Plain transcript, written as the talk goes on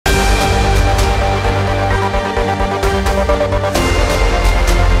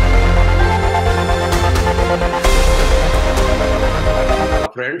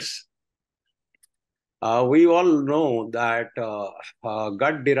students, we all know that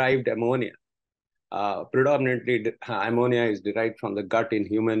gut-derived ammonia, predominantly ammonia is derived from the gut in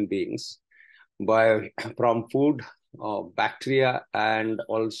human beings from food, bacteria, and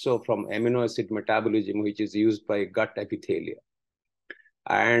also from amino acid metabolism, which is used by gut epithelia.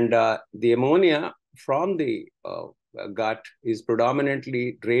 And the ammonia from the gut is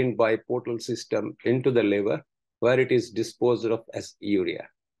predominantly drained by portal system into the liver, where it is disposed of as urea.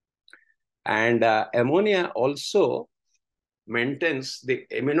 And ammonia also maintains the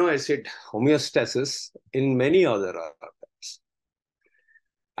amino acid homeostasis in many other organs.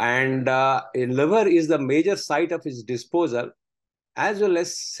 And liver is the major site of its disposal, as well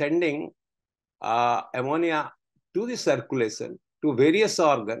as sending ammonia to the circulation to various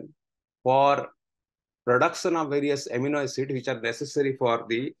organs for production of various amino acids which are necessary for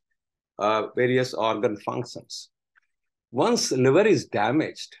the various organ functions. Once liver is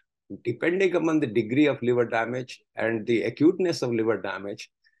damaged, depending upon the degree of liver damage and the acuteness of liver damage,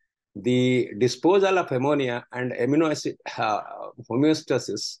 the disposal of ammonia and amino acid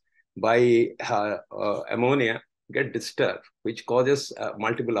homeostasis by ammonia get disturbed, which causes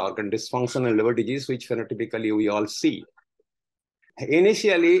multiple organ dysfunction and liver disease, which phenotypically we all see.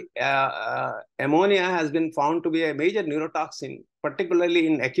 Initially, ammonia has been found to be a major neurotoxin, particularly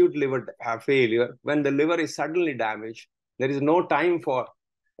in acute liver failure. When the liver is suddenly damaged, there is no time for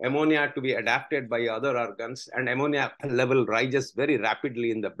ammonia to be adapted by other organs, and ammonia level rises very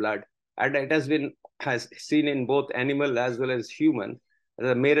rapidly in the blood. And it has seen in both animal as well as human,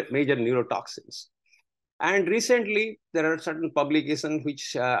 the major neurotoxins. And recently, there are certain publications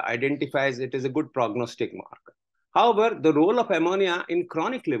which identifies it as a good prognostic marker. However, the role of ammonia in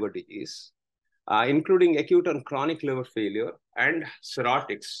chronic liver disease, including acute and chronic liver failure and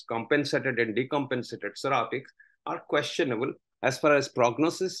cirrhotics, compensated and decompensated cirrhotics, are questionable as far as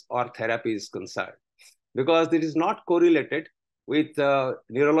prognosis or therapy is concerned, because it is not correlated with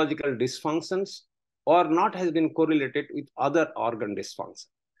neurological dysfunctions or not has been correlated with other organ dysfunction.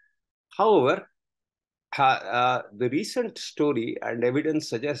 However, the recent story and evidence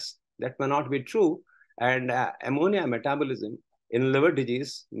suggests that may not be true, and ammonia metabolism in liver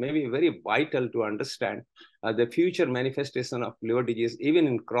disease may be very vital to understand the future manifestation of liver disease, even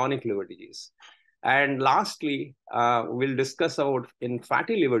in chronic liver disease. And lastly, we'll discuss about in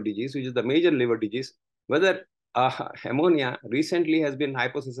fatty liver disease, which is the major liver disease, whether ammonia recently has been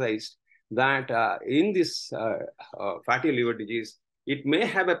hypothesized that in this fatty liver disease, it may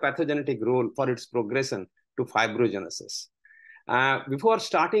have a pathogenic role for its progression to fibrogenesis. Before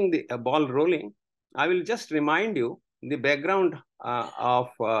starting the ball rolling, I will just remind you the background of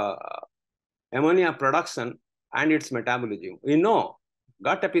ammonia production and its metabolism. We know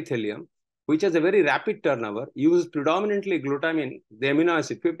gut epithelium, which has a very rapid turnover, uses predominantly glutamine, the amino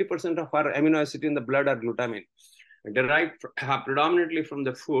acid. 50% of our amino acid in the blood are glutamine, derived predominantly from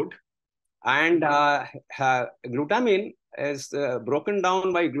the food. And glutamine is broken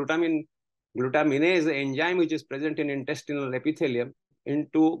down by glutaminase enzyme, which is present in intestinal epithelium,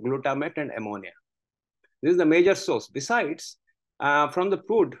 into glutamate and ammonia. This is the major source. Besides, from the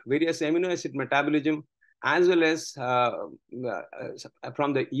food, various amino acid metabolism, as well as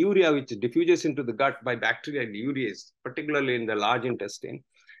from the urea, which diffuses into the gut by bacteria and urease, particularly in the large intestine.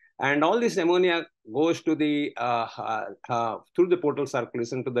 And all this ammonia goes to the through the portal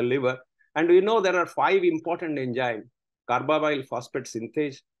circulation to the liver. And we know there are 5 important enzymes: carbamyl phosphate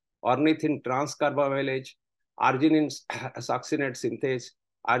synthase, ornithine transcarbamylase, arginine succinate synthase,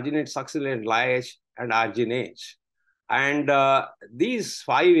 arginine succinate lyase, and arginase. And these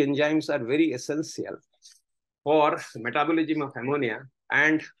 5 enzymes are very essential for metabolism of ammonia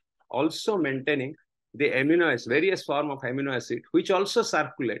and also maintaining the amino acid, various forms of amino acid, which also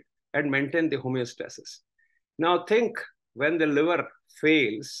circulate and maintain the homeostasis. Now think, when the liver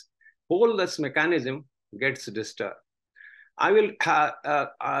fails, whole this mechanism gets disturbed. I will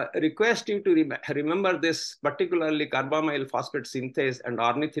request you to remember this, particularly carbamyl phosphate synthase and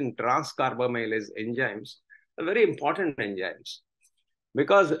ornithine transcarbamylase enzymes, are very important enzymes.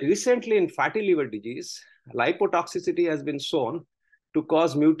 Because recently in fatty liver disease, lipotoxicity has been shown to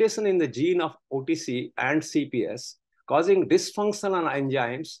cause mutation in the gene of OTC and CPS, causing dysfunctional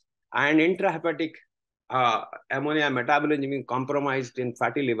enzymes and intrahepatic ammonia metabolism being compromised in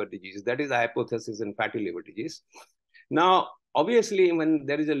fatty liver disease. That is the hypothesis in fatty liver disease. Now, obviously, when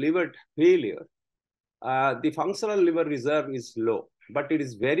there is a liver failure, the functional liver reserve is low, but it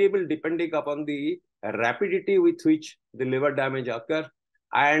is variable depending upon the rapidity with which the liver damage occurs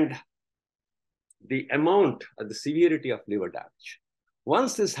and the amount, the severity of liver damage.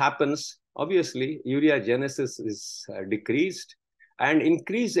 Once this happens, obviously, ureagenesis is decreased, and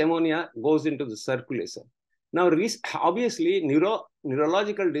increased ammonia goes into the circulation. Now, obviously,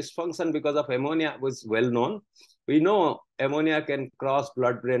 neurological dysfunction because of ammonia was well known. We know ammonia can cross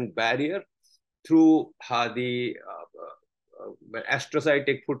blood-brain barrier through the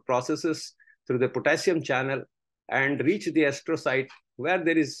astrocytic food processes, through the potassium channel, and reach the astrocyte where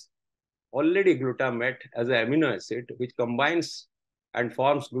there is already glutamate as an amino acid, which combines and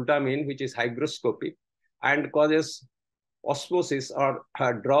forms glutamine, which is hygroscopic, and causes osmosis or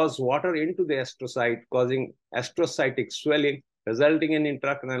draws water into the astrocyte, causing astrocytic swelling, resulting in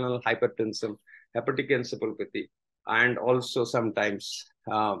intracranial hypertension, hepatic encephalopathy, and also sometimes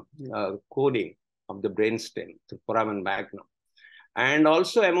coding of the brainstem through foramen magnum. And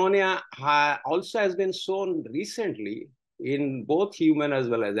also ammonia also has been shown recently in both human as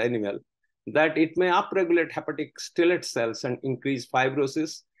well as animal that it may upregulate hepatic stellate cells and increase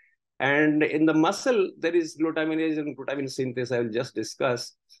fibrosis. And in the muscle, there is glutaminase and glutamine synthase I will just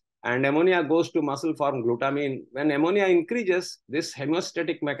discuss. And ammonia goes to muscle form glutamine. When ammonia increases, this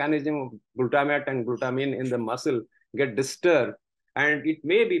homeostatic mechanism of glutamate and glutamine in the muscle get disturbed. And it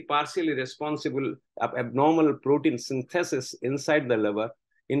may be partially responsible of abnormal protein synthesis inside the liver.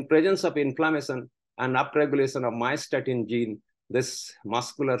 In presence of inflammation and upregulation of myostatin gene, this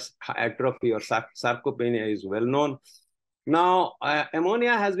muscular atrophy or sarcopenia is well known. Now,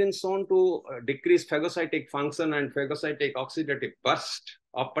 ammonia has been shown to decrease phagocytic function and phagocytic oxidative burst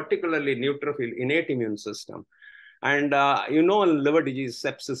of particularly neutrophil innate immune system. And liver disease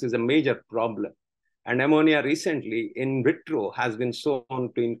sepsis is a major problem. And ammonia recently in vitro has been shown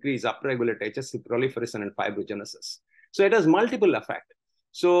to increase upregulate HSC proliferation and fibrogenesis. So it has multiple effects.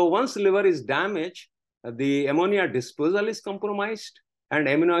 So once liver is damaged, the ammonia disposal is compromised and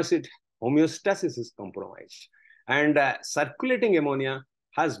amino acid homeostasis is compromised. And circulating ammonia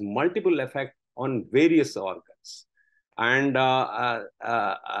has multiple effects on various organs. And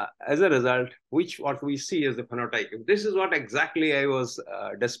as a result, what we see is the phenotype. This is what exactly I was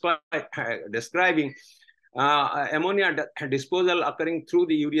describing. Ammonia disposal occurring through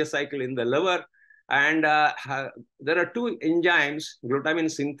the urea cycle in the liver. And there are two enzymes, glutamine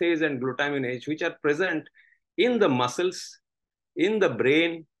synthase and glutaminase, which are present in the muscles, in the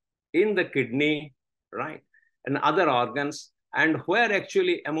brain, in the kidney, right, and other organs, and where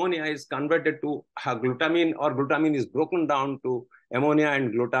actually ammonia is converted to glutamine, or glutamine is broken down to ammonia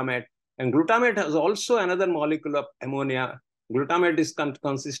and glutamate. And glutamate has also another molecule of ammonia. Glutamate is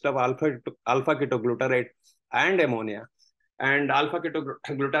consists of alpha ketoglutarate and ammonia. And alpha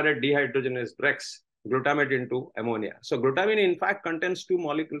ketoglutarate dehydrogenase breaks glutamate into ammonia. So glutamine, in fact, contains two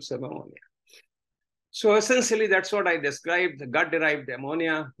molecules of ammonia. So essentially, that's what I described. The gut-derived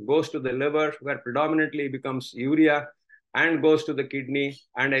ammonia goes to the liver, where predominantly becomes urea, and goes to the kidney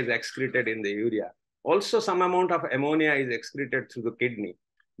and is excreted in the urea. Also, some amount of ammonia is excreted through the kidney.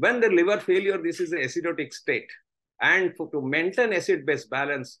 When the liver failure, this is an acidotic state. And to maintain acid-base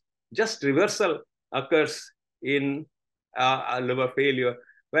balance, just reversal occurs in liver failure,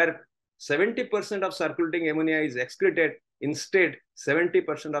 where 70% of circulating ammonia is excreted. Instead,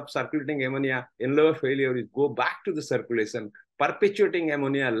 70% of circulating ammonia in liver failure is go back to the circulation, perpetuating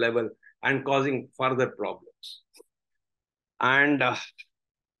ammonia level and causing further problems. And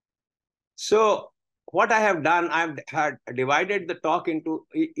so what I have done, I've divided the talk into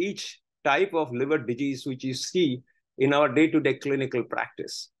each type of liver disease which you see in our day-to-day clinical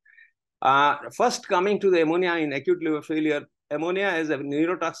practice. First, coming to the ammonia in acute liver failure, ammonia as a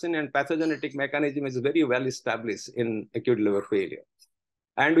neurotoxin and pathogenetic mechanism is very well established in acute liver failure.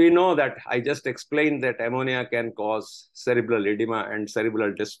 And we know that I just explained that ammonia can cause cerebral edema and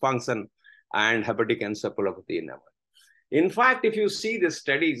cerebral dysfunction and hepatic encephalopathy in ammonia. In fact, if you see the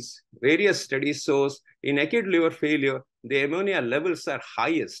studies, various studies shows in acute liver failure, the ammonia levels are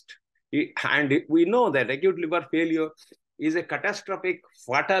highest. And we know that acute liver failure is a catastrophic,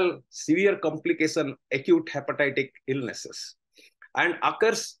 fatal, severe complication, acute hepatic illnesses, and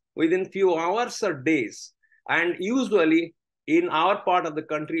occurs within few hours or days. And usually in our part of the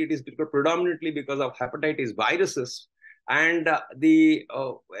country, it is predominantly because of hepatitis viruses, and the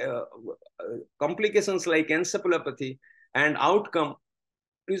complications like encephalopathy and outcome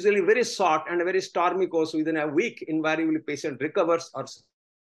usually very short and a very stormy course. Within a week, invariably patient recovers or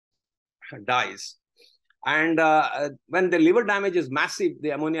dies. And when the liver damage is massive,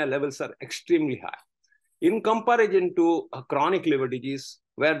 the ammonia levels are extremely high. In comparison to a chronic liver disease,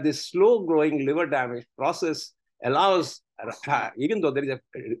 where this slow-growing liver damage process allows, even though there is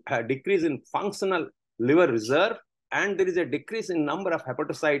a decrease in functional liver reserve and there is a decrease in number of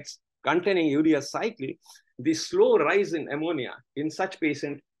hepatocytes containing urea cycle, the slow rise in ammonia in such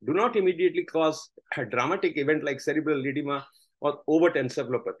patients do not immediately cause a dramatic event like cerebral edema or overt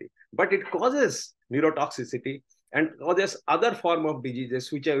encephalopathy, but it causes neurotoxicity and causes other form of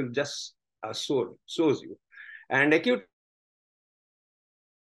diseases, which I will just shows you. And acute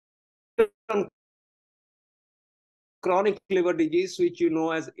chronic liver disease, which you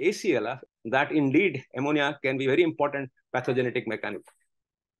know as ACLF, that indeed ammonia can be very important pathogenic mechanism.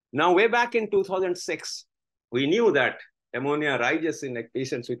 Now, way back in 2006, we knew that ammonia rises in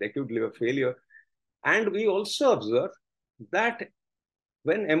patients with acute liver failure. And we also observed that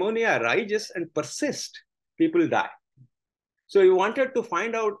when ammonia rises and persists, people die. So we wanted to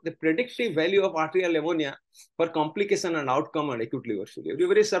find out the predictive value of arterial ammonia for complication and outcome on acute liver failure. We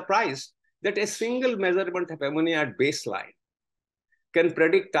were very surprised that a single measurement of ammonia at baseline can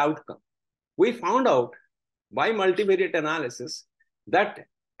predict outcome. We found out by multivariate analysis that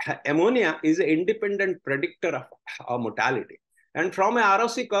ammonia is an independent predictor of mortality. And from a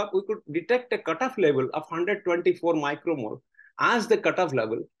ROC curve, we could detect a cutoff level of 124 micromole as the cutoff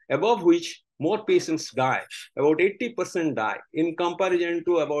level, above which more patients die. About 80% die in comparison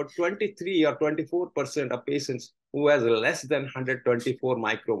to about 23 or 24% of patients who has less than 124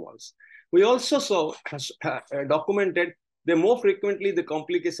 micromoles. We also saw documented the more frequently the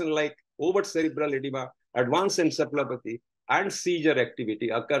complication like overt cerebral edema, advanced encephalopathy, and seizure activity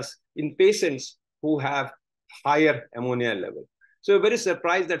occurs in patients who have higher ammonia level. So we're very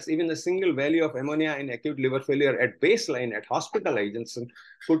surprised that even the single value of ammonia in acute liver failure at baseline at hospitalization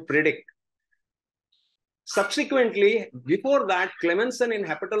could predict. Subsequently, before that, Clemenson in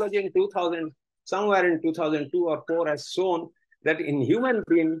hepatology in 2000, somewhere in 2002 or 4 has shown that in human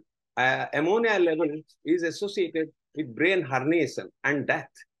being, ammonia level is associated with brain herniation and death.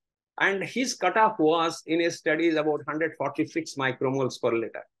 And his cutoff was in his studies about 146 micromoles per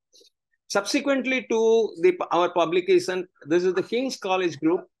liter. Subsequently to our publication, this is the King's College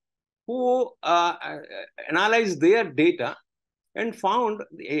group who analyzed their data and found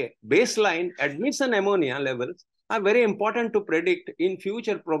a baseline admission ammonia levels are very important to predict in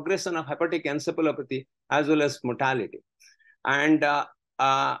future progression of hepatic encephalopathy as well as mortality. And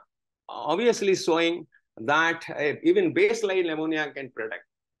obviously showing that even baseline ammonia can predict.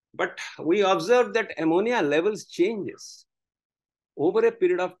 But we observed that ammonia levels changes over a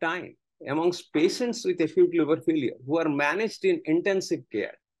period of time amongst patients with acute liver failure who are managed in intensive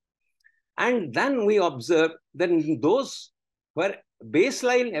care. And then we observed that those where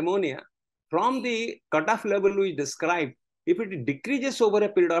baseline ammonia from the cutoff level we described, if it decreases over a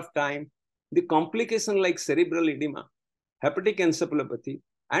period of time, the complication like cerebral edema, hepatic encephalopathy,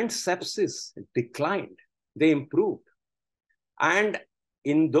 and sepsis declined. They improved. And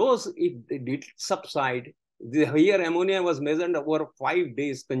in those, if they did subside, the higher ammonia was measured over 5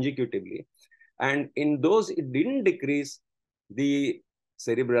 days consecutively. And in those, it didn't decrease the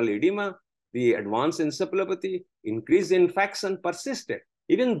cerebral edema, the advanced encephalopathy, increased infection persisted.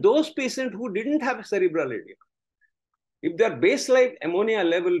 Even those patients who didn't have cerebral edema, if their baseline ammonia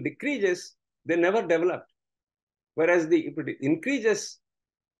level decreases, they never developed. Whereas if it increases,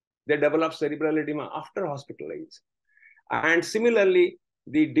 they develop cerebral edema after hospitalization. And similarly,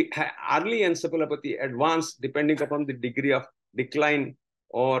 the early encephalopathy advanced depending upon the degree of decline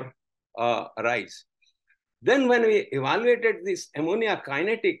or rise. Then when we evaluated this ammonia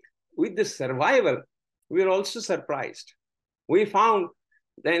kinetic with the survival, we were also surprised. We found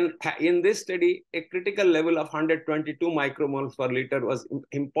then in this study, a critical level of 122 micromoles per liter was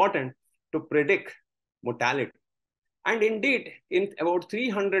important to predict mortality. And indeed, in about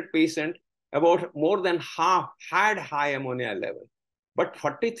 300 patients, about more than half had high ammonia level, but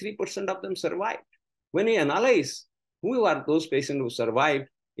 43% of them survived. When we analyze who are those patients who survived,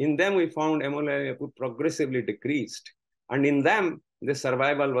 in them we found ammonia progressively decreased. And in them, the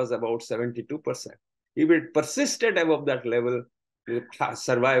survival was about 72%. If it persisted above that level, the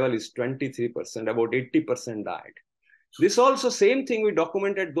survival is 23%, about 80% died. This also same thing we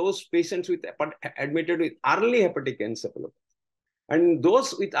documented those patients with admitted with early hepatic encephalopathy. And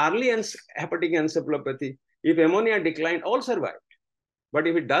those with early hepatic encephalopathy, if ammonia declined, all survived. But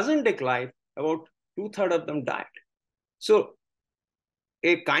if it doesn't decline, about 2/3 of them died. So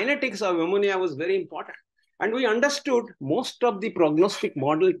a kinetics of ammonia was very important. And we understood most of the prognostic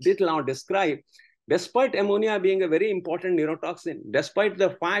model did now describe, despite ammonia being a very important neurotoxin, despite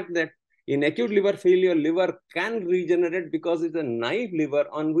the fact that in acute liver failure, liver can regenerate because it's a naive liver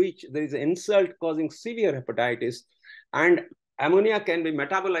on which there is an insult causing severe hepatitis, and ammonia can be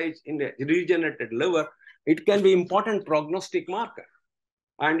metabolized in the regenerated liver, it can be important prognostic marker.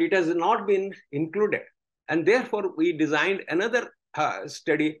 And it has not been included. And therefore, we designed another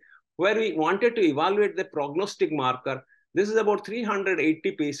study where we wanted to evaluate the prognostic marker. This is about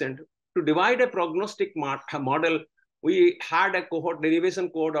 380 patients to divide a prognostic model we had a cohort, derivation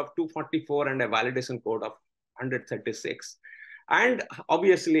cohort of 244 and a validation cohort of 136. And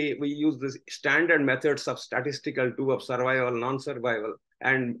obviously, we use the standard methods of statistical two of survival, non-survival,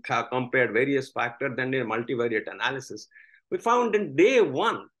 and compared various factors. Then in multivariate analysis, we found in day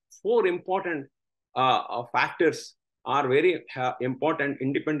one, 4 important factors are very important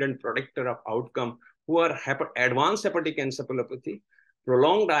independent predictor of outcome, who are advanced hepatic encephalopathy,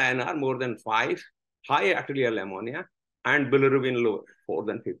 prolonged INR more than 5, high arterial ammonia, and bilirubin lower, more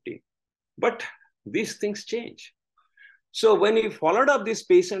than 50. But these things change. So when we followed up this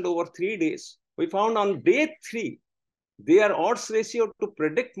patient over 3 days, we found on day 3, their odds ratio to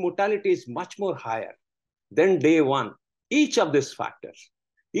predict mortality is much more higher than day 1. Each of these factors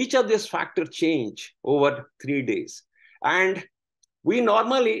change over 3 days. And we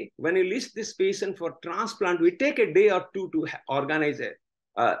normally, when we list this patient for transplant, we take a day or two to organize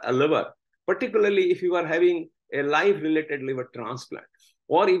a liver, particularly if you are having a life-related liver transplant,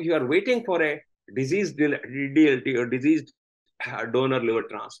 or if you are waiting for a diseased DLT or diseased donor liver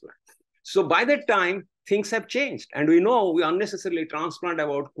transplant. So by that time, things have changed. And we know we unnecessarily transplant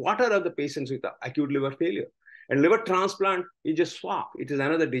about quarter of the patients with acute liver failure. And liver transplant is just swap. It is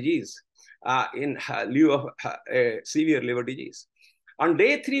another disease in lieu of severe liver disease. On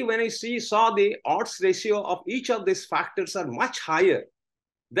day 3, when I saw the odds ratio of each of these factors are much higher,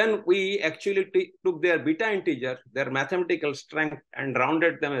 then we actually took their beta integer, their mathematical strength, and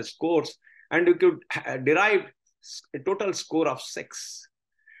rounded them as scores. And we could derive a total score of 6.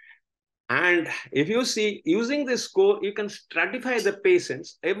 And if you see, using this score, you can stratify the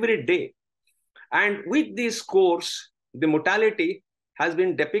patients every day. And with these scores, the mortality has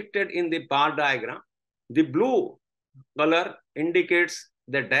been depicted in the bar diagram. The blue color indicates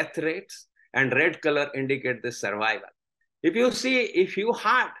the death rates, and red color indicates the survival. If you see, if you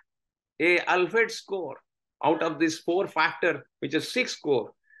had a Alfred score out of this 4 factor, which is 6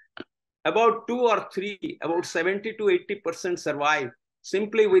 score, about 2 or 3, about 70 to 80% survive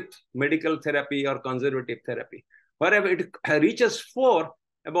simply with medical therapy or conservative therapy. Wherever it reaches 4,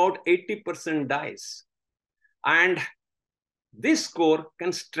 about 80% dies. And this score can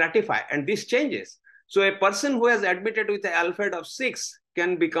stratify, and this changes. So a person who has admitted with an Alfred of 6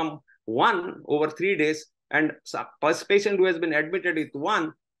 can become 1 over 3 days, and a patient who has been admitted with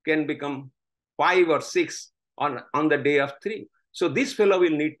 1 can become 5 or 6 on the day of 3. So this fellow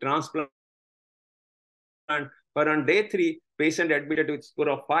will need transplant. But on day 3, patient admitted with score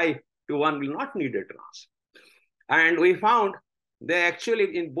of 5 to 1 will not need a transplant. And we found they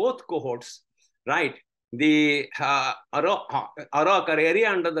actually in both cohorts, right, the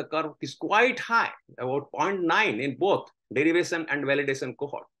area under the curve is quite high, about 0.9 in both derivation and validation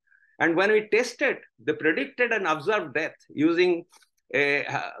cohort. And when we tested the predicted and observed death using a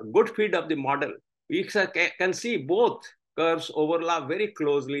good feed of the model, we can see both curves overlap very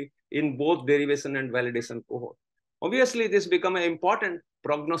closely in both derivation and validation cohort. Obviously, this become an important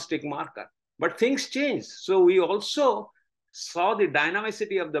prognostic marker, but things change. So we also saw the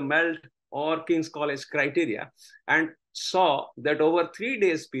dynamicity of the MELT or King's College criteria and saw that over 3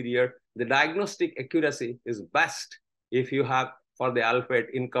 days period, the diagnostic accuracy is best if you have for the Alfred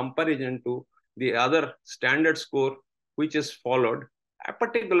in comparison to the other standard score, which is followed.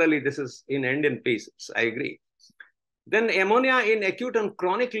 Particularly, this is in Indian patients, I agree. Then ammonia in acute and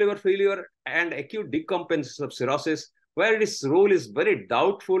chronic liver failure and acute decompensation of cirrhosis, where its role is very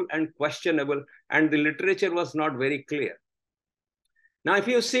doubtful and questionable, and the literature was not very clear. Now, if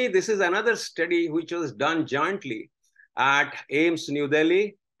you see, this is another study which was done jointly at AIIMS New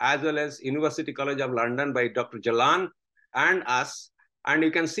Delhi, as well as University College of London by Dr. Jalan and us. And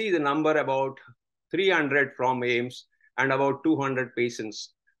you can see the number about 300 from AIIMS and about 200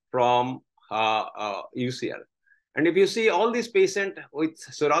 patients from UCL. And if you see all these patients with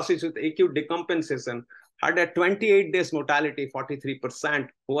cirrhosis with acute decompensation had a 28 days mortality, 43%,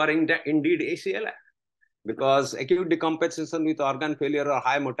 who are indeed ACLI. Because acute decompensation with organ failure or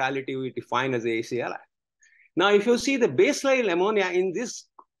high mortality we define as ACLI. Now, if you see the baseline ammonia in these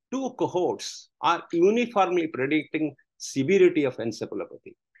 2 cohorts are uniformly predicting severity of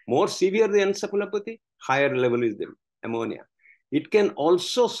encephalopathy. More severe the encephalopathy, higher level is the ammonia. It can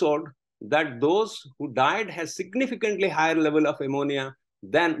also show that those who died has significantly higher level of ammonia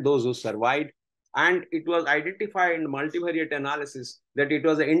than those who survived. And it was identified in multivariate analysis that it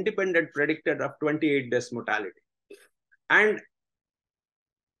was an independent predictor of 28 days mortality. And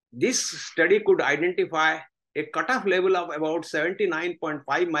this study could identify a cutoff level of about 79.5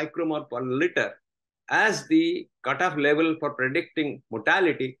 micromole per liter as the cutoff level for predicting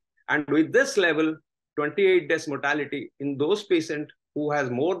mortality. And with this level, 28 days mortality in those patients who has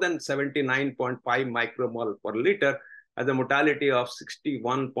more than 79.5 micromole per liter, as a mortality of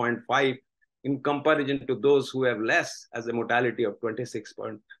 61.5 in comparison to those who have less as a mortality of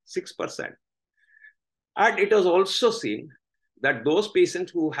 26.6%. And it was also seen that those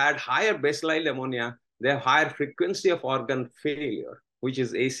patients who had higher baseline ammonia, they have higher frequency of organ failure, which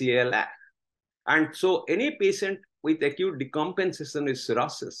is ACLF. And so any patient with acute decompensation with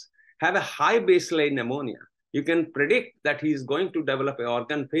cirrhosis have a high baseline ammonia. You can predict that he is going to develop an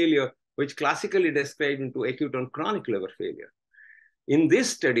organ failure, which classically described into acute and chronic liver failure. In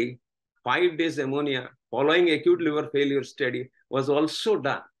this study, 5 days ammonia following acute liver failure study was also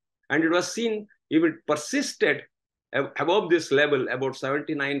done. And it was seen if it persisted above this level, about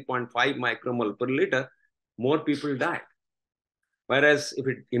 79.5 micromole per liter, more people died. Whereas if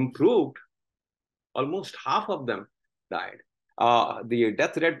it improved, almost half of them died. The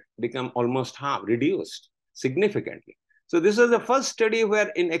death rate became almost half, reduced significantly. So this was the first study where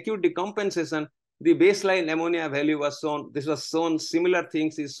in acute decompensation, the baseline ammonia value was shown. This was shown, similar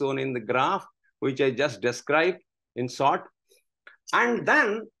things is shown in the graph, which I just described in short. And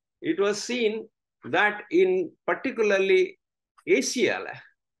then it was seen that in particularly ACLF,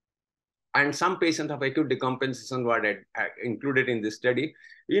 and some patients of acute decompensation were included in this study.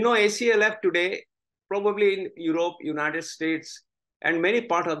 You know, ACLF today, probably in Europe, United States, and many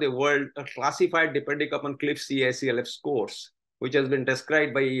parts of the world are classified depending upon CLIF-C ACLF scores, which has been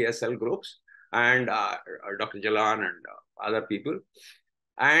described by ESL groups and Dr. Jalan and other people.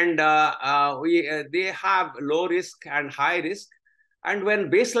 And they have low risk and high risk. And when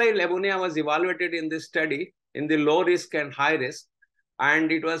baseline ammonia was evaluated in this study, in the low risk and high risk,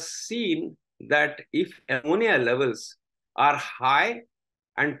 and it was seen that if ammonia levels are high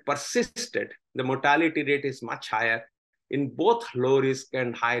and persisted, the mortality rate is much higher in both low risk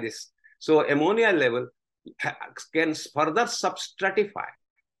and high risk. So ammonia level can further substratify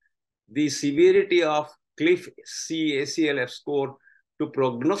the severity of CLIF-C ACLF score to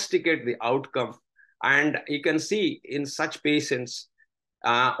prognosticate the outcome. And you can see in such patients,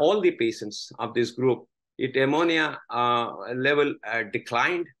 all the patients of this group, if ammonia level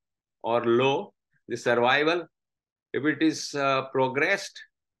declined or low, the survival, if it is progressed,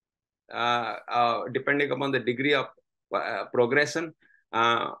 depending upon the degree of progression,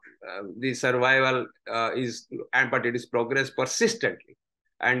 the survival is, but it is progressed persistently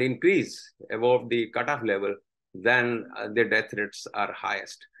and increase above the cutoff level, then the death rates are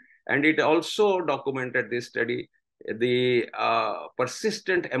highest. And it also documented this study, the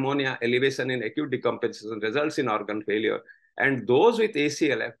persistent ammonia elevation in acute decompensation results in organ failure. And those with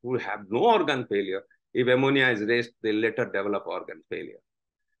ACLF who have no organ failure, if ammonia is raised, they later develop organ failure.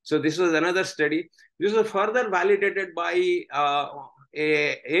 So this was another study. This was further validated by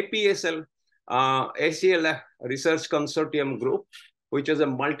a APSL ACLF Research Consortium group, which was a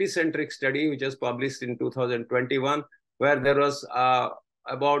multicentric study, which was published in 2021, where there was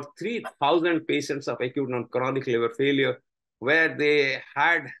about 3,000 patients of acute and chronic liver failure, where they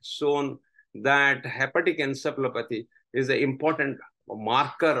had shown that hepatic encephalopathy is an important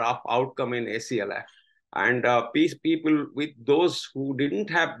marker of outcome in ACLF. And people with those who didn't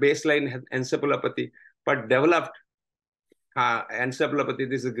have baseline encephalopathy, but developed encephalopathy,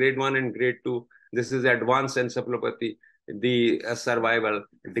 this is grade 1 and grade 2, this is advanced encephalopathy, the survival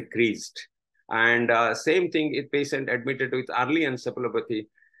decreased. And same thing if patient admitted with early encephalopathy,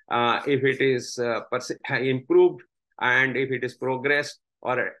 if it is improved and if it is progressed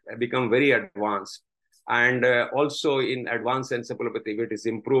or become very advanced. And also in advanced encephalopathy, if it is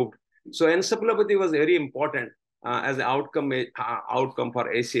improved. So encephalopathy was very important as an outcome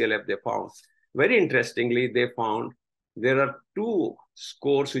for ACLF they found. Very interestingly, they found there are 2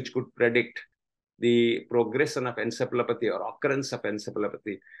 scores which could predict the progression of encephalopathy or occurrence of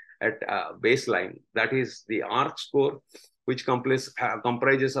encephalopathy at baseline. That is the ARC score, which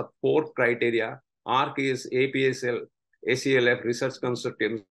comprises of 4 criteria. ARC is APSL ACLF Research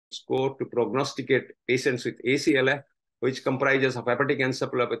Consortium score to prognosticate patients with ACLF, which comprises of hepatic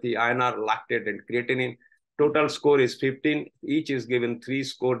encephalopathy, INR, lactate, and creatinine. Total score is 15. Each is given 3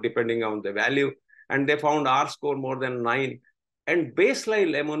 score depending on the value. And they found R score more than 9. And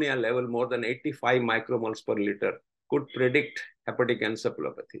baseline ammonia level more than 85 micromoles per liter could predict hepatic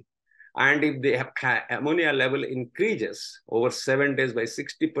encephalopathy. And if the ammonia level increases over 7 days by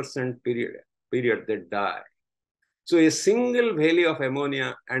 60% period, they die. So a single value of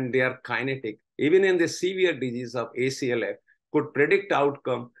ammonia, and they are kinetic, even in the severe disease of ACLF, could predict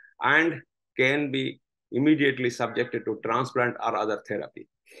outcome and can be immediately subjected to transplant or other therapy.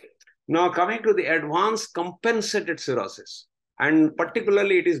 Now, coming to the advanced compensated cirrhosis. And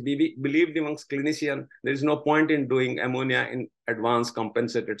particularly, it is believed amongst clinicians, there is no point in doing ammonia in advanced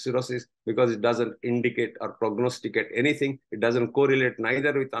compensated cirrhosis because it doesn't indicate or prognosticate anything. It doesn't correlate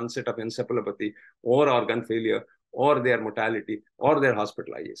neither with onset of encephalopathy or organ failure or their mortality or their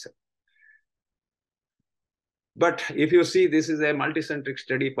hospitalization. But if you see, this is a multicentric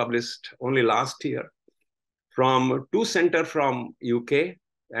study published only last year from 2 centers from UK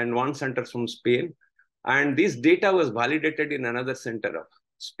and 1 center from Spain. And this data was validated in another center of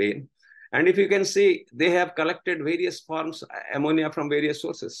Spain. And if you can see, they have collected various forms ammonia from various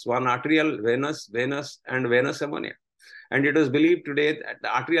sources, one arterial, venous, and venous ammonia. And it is believed today that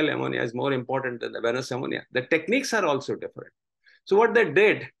the arterial ammonia is more important than the venous ammonia. The techniques are also different. So what they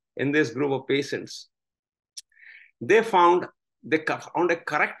did in this group of patients, they found a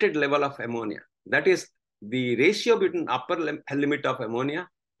corrected level of ammonia. That is the ratio between upper limit of ammonia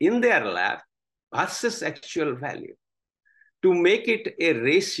in their lab versus actual value, to make it a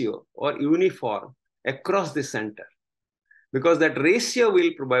ratio or uniform across the center, because that ratio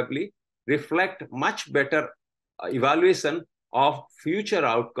will probably reflect much better evaluation of future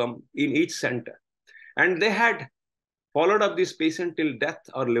outcome in each center. And they had followed up this patient till death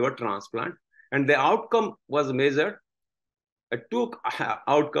or liver transplant, and the outcome was measured. 2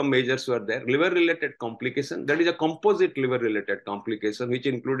 outcome measures were there. Liver-related complication, that is a composite liver-related complication, which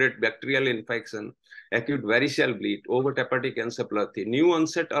included bacterial infection, acute variceal bleed, overt hepatic encephalopathy, new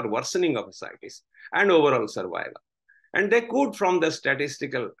onset or worsening of ascites, and overall survival. And they could, from the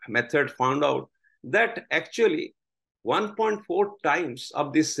statistical method, found out that actually 1.4 times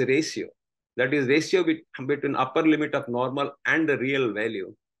of this ratio, that is ratio between upper limit of normal and the real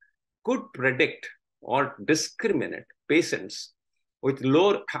value, could predict or discriminate patients with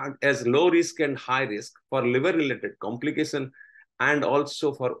low risk and high risk for liver-related complication and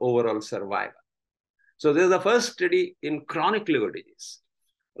also for overall survival. So this is the first study in chronic liver disease,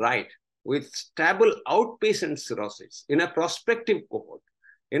 right, with stable outpatient cirrhosis in a prospective cohort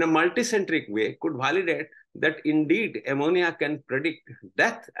in a multicentric way could validate that indeed ammonia can predict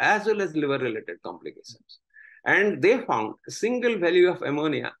death as well as liver-related complications. And they found a single value of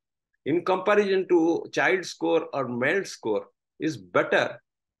ammonia in comparison to child score or MELD score is better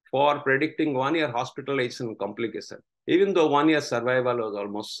for predicting 1-year hospitalization complication, even though 1-year survival was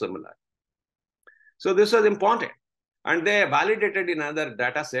almost similar. So this was important. And they validated in another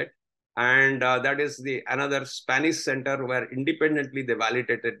data set, and that is another Spanish center where independently they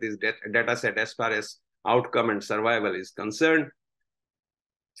validated this data set as far as outcome and survival is concerned.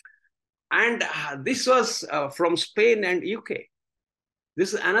 And this was from Spain and UK.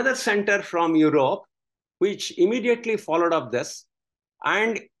 This is another center from Europe, which immediately followed up this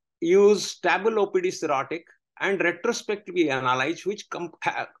and used stable OPD cirrhotic and retrospectively analyzed, which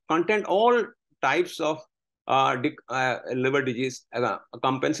contained all types of liver disease,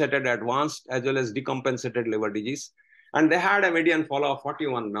 compensated advanced as well as decompensated liver disease. And they had a median follow of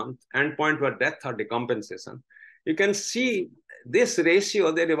 41 months, endpoint were death or decompensation. You can see this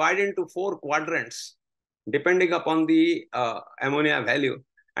ratio, they divide into 4 quadrants, depending upon the ammonia value.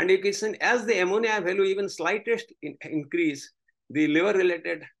 And you can see as the ammonia value even slightest increase, the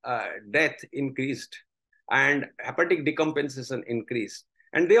liver-related death increased and hepatic decompensation increased.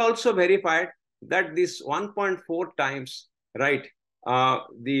 And they also verified that this 1.4 times, right,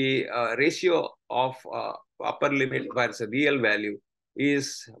 the ratio of upper limit versus real value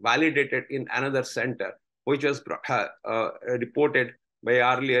is validated in another center, which was reported by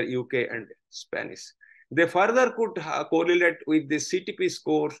earlier UK and Spanish. They further could correlate with the CTP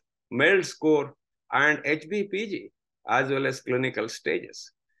score, MELD score, and HBPG, as well as clinical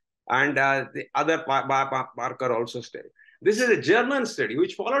stages. And the other marker also study. This is a German study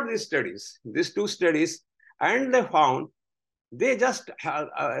which followed these studies, these 2 studies, and they found they just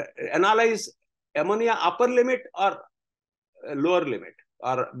analyze ammonia upper limit or lower limit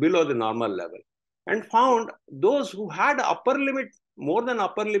or below the normal level, and found those who had upper limit, more than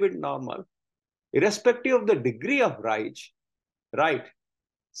upper limit normal, irrespective of the degree of RIGE, right,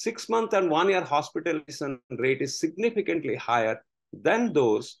 6-month and 1-year hospitalization rate is significantly higher than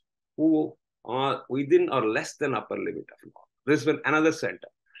those who are within or less than upper limit of normal. This is another center.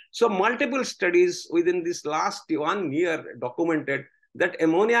 So multiple studies within this last 1 year documented that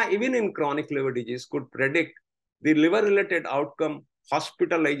ammonia, even in chronic liver disease, could predict the liver-related outcome,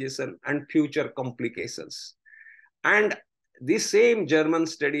 hospitalization, and future complications. And this same German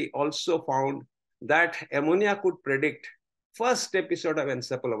study also found that ammonia could predict first episode of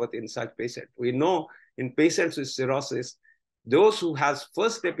encephalopathy in such patients. We know in patients with cirrhosis, those who has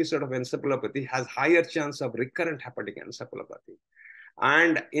first episode of encephalopathy has higher chance of recurrent hepatic encephalopathy.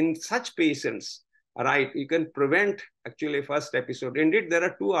 And in such patients, right? You can prevent actually first episode. Indeed, there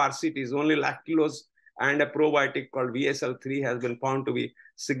are two RCTs, only lactulose and a probiotic called VSL3 has been found to be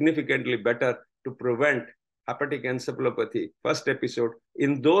significantly better to prevent hepatic encephalopathy first episode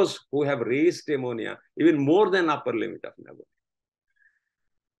in those who have raised ammonia, even more than upper limit of pneumonia.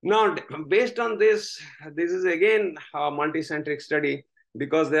 Now, based on this, this is again a multicentric study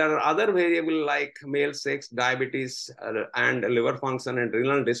because there are other variables like male sex, diabetes, and liver function and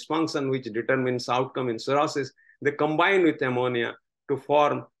renal dysfunction, which determines outcome in cirrhosis. They combine with ammonia to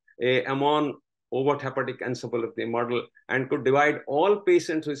form a amon overt hepatic encephalopathy model and could divide all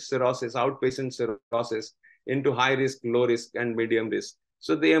patients with cirrhosis, outpatient cirrhosis, into high risk, low risk, and medium risk.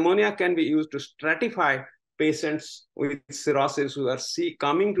 So the ammonia can be used to stratify patients with cirrhosis who are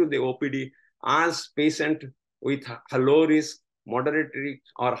coming to the OPD as patient with a low risk, moderate risk,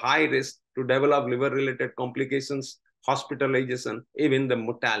 or high risk to develop liver-related complications, hospitalization, even the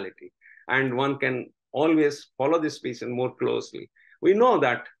mortality. And one can always follow this patient more closely. We know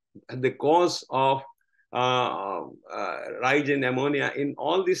that the cause of rise in ammonia in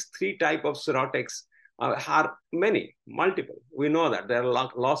all these three types of cirrhotics are many, multiple. We know that there are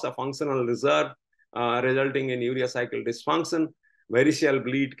loss of functional reserve, resulting in urea cycle dysfunction. Variceal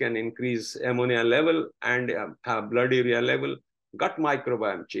bleed can increase ammonia level and blood urea level. Gut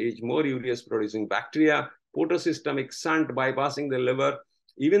microbiome change, more urease producing bacteria, photosystemic shunt bypassing the liver,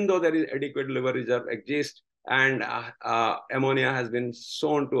 even though there is adequate liver reserve exists, and ammonia has been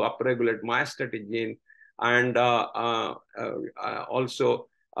shown to upregulate myostatin gene and also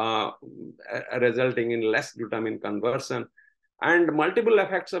resulting in less glutamine conversion. And multiple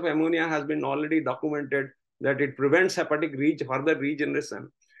effects of ammonia has been already documented that it prevents hepatic further regeneration,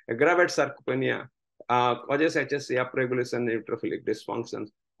 aggravates sarcopenia, causes HSC upregulation, neutrophilic dysfunctions,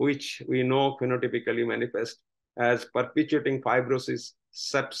 which we know phenotypically manifest as perpetuating fibrosis,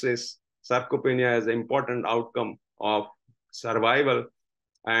 sepsis, sarcopenia as an important outcome of survival,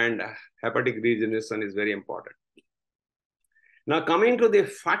 and hepatic regeneration is very important. Now, coming to the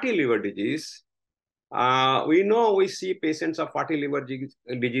fatty liver disease, we see patients of fatty liver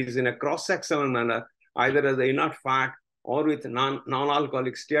disease in a cross-sectional manner, either as inert fat or with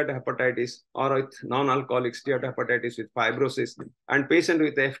non-alcoholic steatohepatitis or with non-alcoholic steatohepatitis with fibrosis. And patient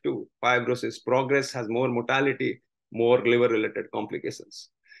with F2 fibrosis progress has more mortality, more liver-related complications.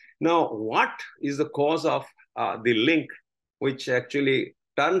 Now, what is the cause of the link which actually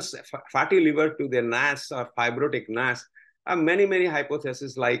turns fatty liver to the NAS or fibrotic NAS? Many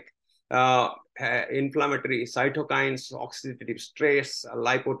hypotheses like inflammatory cytokines, oxidative stress,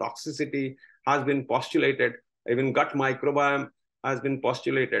 lipotoxicity has been postulated. Even gut microbiome has been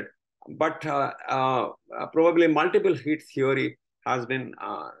postulated. But probably multiple heat theory has been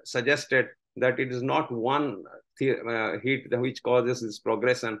suggested that it is not one heat which causes this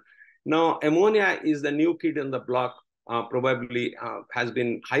progression. Now, ammonia is the new kid in the block, probably has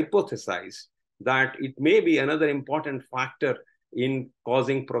been hypothesized that it may be another important factor in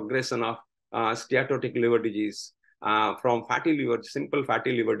causing progression of steatotic liver disease from simple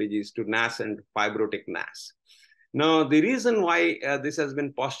fatty liver disease to NAS and fibrotic NAS. Now, the reason why this has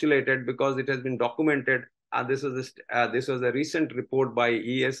been postulated, because it has been documented, this was a recent report by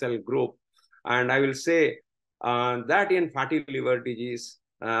ESL group, and I will say that in fatty liver disease,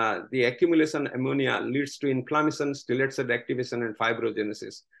 the accumulation of ammonia leads to inflammation, stellate cell activation, and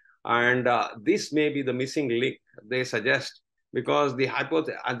fibrogenesis. And this may be the missing link, they suggest, because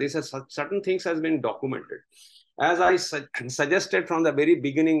certain things has been documented. As I suggested from the very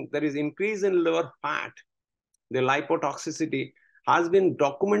beginning, there is increase in liver fat. The lipotoxicity has been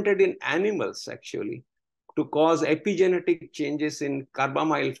documented in animals actually to cause epigenetic changes in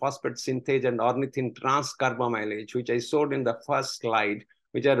carbamyl phosphate synthase and ornithine transcarbamylase, which I showed in the first slide,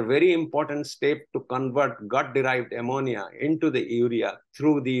 which are very important step to convert gut-derived ammonia into the urea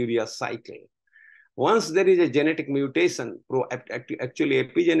through the urea cycle. Once there is a genetic mutation, actually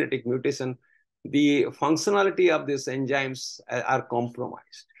epigenetic mutation, the functionality of these enzymes are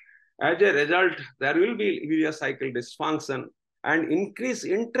compromised. As a result, there will be urea cycle dysfunction and increased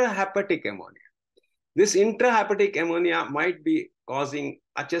intrahepatic ammonia. This intrahepatic ammonia might be causing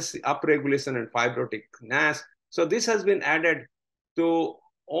HSC upregulation and fibrotic NAS. So this has been added to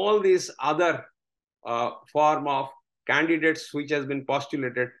all these other form of candidates which has been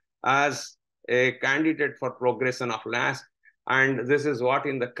postulated as a candidate for progression of NAS. And this is what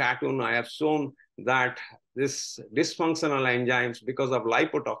in the cartoon I have shown, that this dysfunctional enzymes because of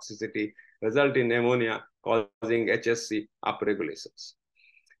lipotoxicity result in ammonia causing HSC upregulations.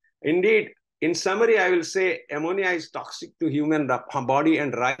 Indeed, in summary, I will say ammonia is toxic to human body,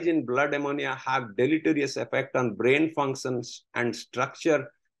 and rise in blood ammonia have deleterious effect on brain functions and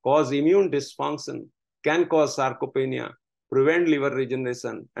structure cause immune dysfunction, can cause sarcopenia, prevent liver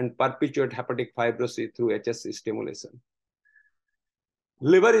regeneration, and perpetuate hepatic fibrosis through HSC stimulation.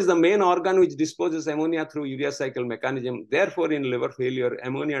 Liver is the main organ which disposes ammonia through urea cycle mechanism. Therefore, in liver failure,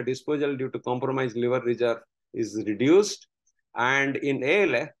 ammonia disposal due to compromised liver reserve is reduced. And in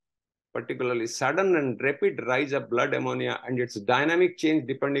ALF, particularly sudden and rapid rise of blood ammonia and its dynamic change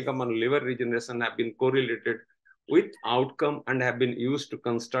depending upon liver regeneration have been correlated with outcome and have been used to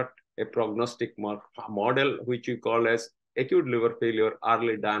construct a prognostic model, which we call as acute liver failure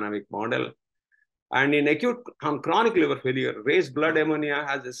early dynamic model. And in acute chronic liver failure, raised blood ammonia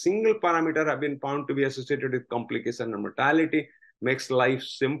has a single parameter have been found to be associated with complication and mortality, makes life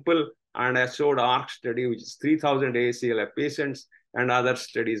simple, and I showed ARC study, which is 3,000 ACLF patients and other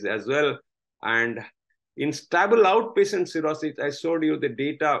studies as well. And in stable outpatient cirrhosis, I showed you the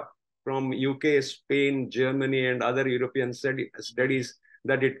data from UK, Spain, Germany, and other European studies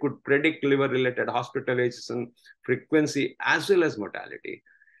that it could predict liver-related hospitalization frequency as well as mortality.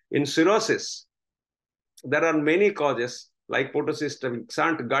 In cirrhosis, there are many causes like photosystem,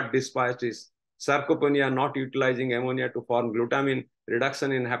 shunt gut dysbiosis, sarcopenia, not utilizing ammonia to form glutamine,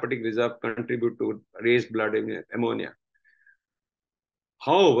 reduction in hepatic reserve contribute to raised blood ammonia.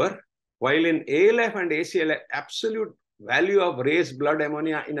 However, while in ALF and ACLF, absolute value of raised blood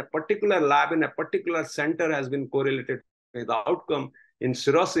ammonia in a particular lab, in a particular center has been correlated with the outcome. In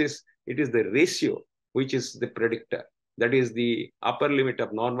cirrhosis, it is the ratio which is the predictor. That is the upper limit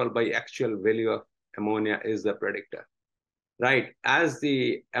of normal by actual value of ammonia is the predictor. Right? As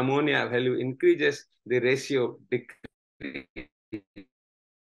the ammonia value increases, the ratio decreases.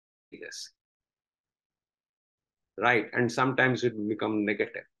 Right? And sometimes it will become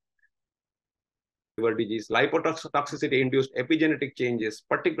negative. Liver disease, lipotoxicity-induced epigenetic changes,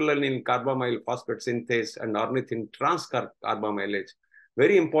 particularly in carbamyl phosphate synthase and ornithine transcarbamylase,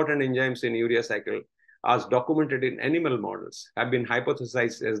 very important enzymes in urea cycle, as documented in animal models, have been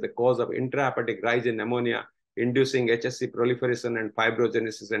hypothesized as the cause of intrahepatic rise in ammonia, inducing HSC proliferation and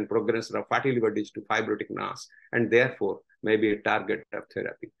fibrogenesis and progression of fatty liver disease to fibrotic mass, and therefore may be a target of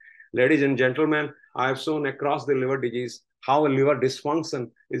therapy. Ladies and gentlemen, I have shown across the liver disease how liver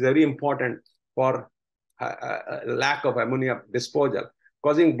dysfunction is very important for lack of ammonia disposal,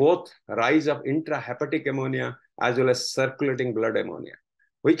 causing both rise of intrahepatic ammonia as well as circulating blood ammonia,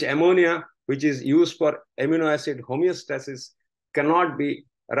 which ammonia, which is used for amino acid homeostasis, cannot be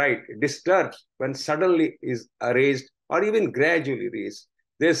disturbed when suddenly is raised or even gradually raised.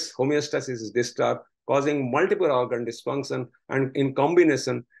 This homeostasis is disturbed, causing multiple organ dysfunction, and in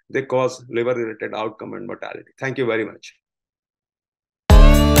combination, they cause liver-related outcome and mortality. Thank you very much.